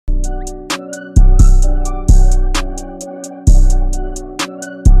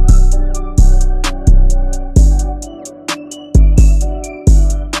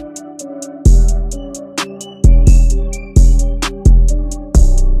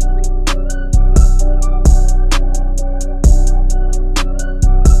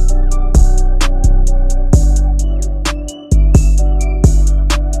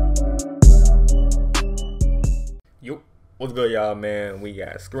What's good, y'all, man? We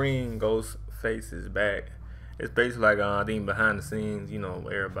got Scream. Ghostface is back. It's basically like I think behind the scenes, you know,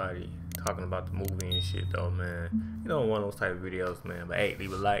 everybody talking about the movie and shit, though, man. You know, one of those type of videos, man. But hey,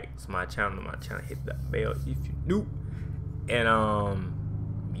 leave a like. It's my channel. Hit that bell if you new. And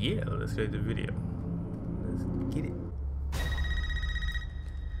yeah, let's get the video. Let's get it.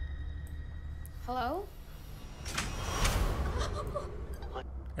 Hello?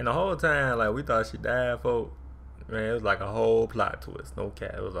 And the whole time, like, we thought she died, folks. Man, it was like a whole plot twist. No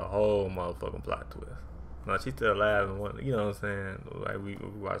cat. It was a whole motherfucking plot twist. No, she's still alive and what, you know what I'm saying? Like, we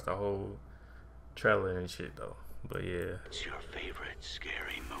watched the whole trailer and shit, though. But yeah. What's your favorite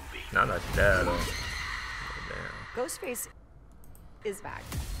scary movie? Nah, not she died, though. But damn. Ghostface is back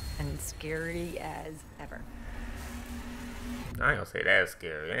and scary as ever. I ain't gonna say that's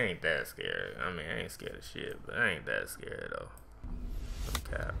scary. It ain't that scary. I mean, I ain't scared of shit, but I ain't that scary, though.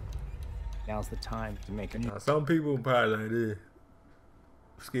 No cap. Now's the time to make a new. Now, some people probably like this.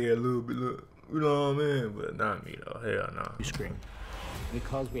 Scared a little bit, you know what I mean? But not me, though. Hell no. You Scream.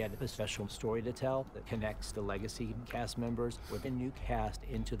 Because we had a special story to tell that connects the legacy cast members with a new cast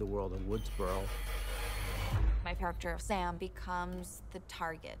into the world of Woodsboro. My character, Sam, becomes the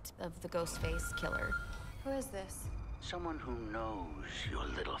target of the Ghostface killer. Who is this? Someone who knows your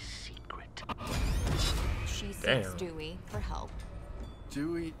little secret. She seeks Dewey for help.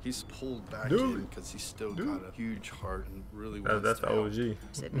 Dewey, he's pulled back in because he's still got a huge heart and really wants that's to the help. OG.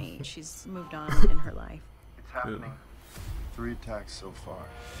 Sydney, she's moved on in her life. It's happening. 3 attacks so far.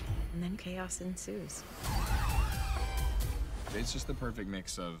 And then chaos ensues. It's just the perfect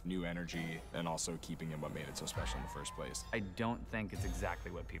mix of new energy and also keeping in what made it so special in the first place. I don't think it's exactly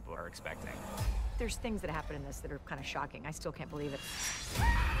what people are expecting. There's things that happen in this that are kind of shocking. I still can't believe it.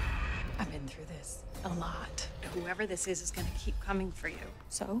 I've been through this a lot. Whoever this is gonna keep coming for you.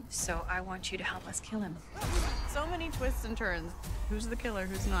 So I want you to help us kill him. So many twists and turns. Who's the killer,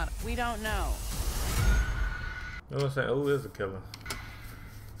 who's not? We don't know. You know what I'm saying? Who is the killer?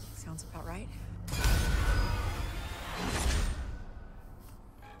 Sounds about right.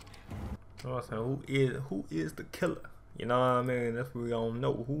 You know what I'm saying? Who is the killer? You know what I mean? That's what we don't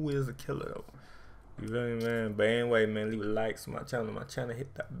know. Who is the killer, though? You feel me, man? But anyway, man, leave a like to my channel.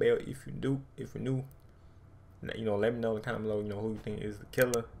 Hit that bell if you're new. You know, let me know in the comment below, you know, who you think is the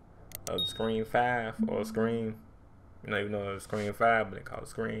killer of Scream 5 or Scream. You know, even though it's Scream 5, but they call it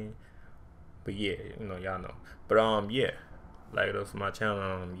Scream. But yeah, you know, y'all know. But yeah, like us to my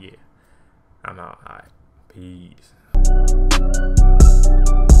channel. Yeah, I'm out. Alright, peace.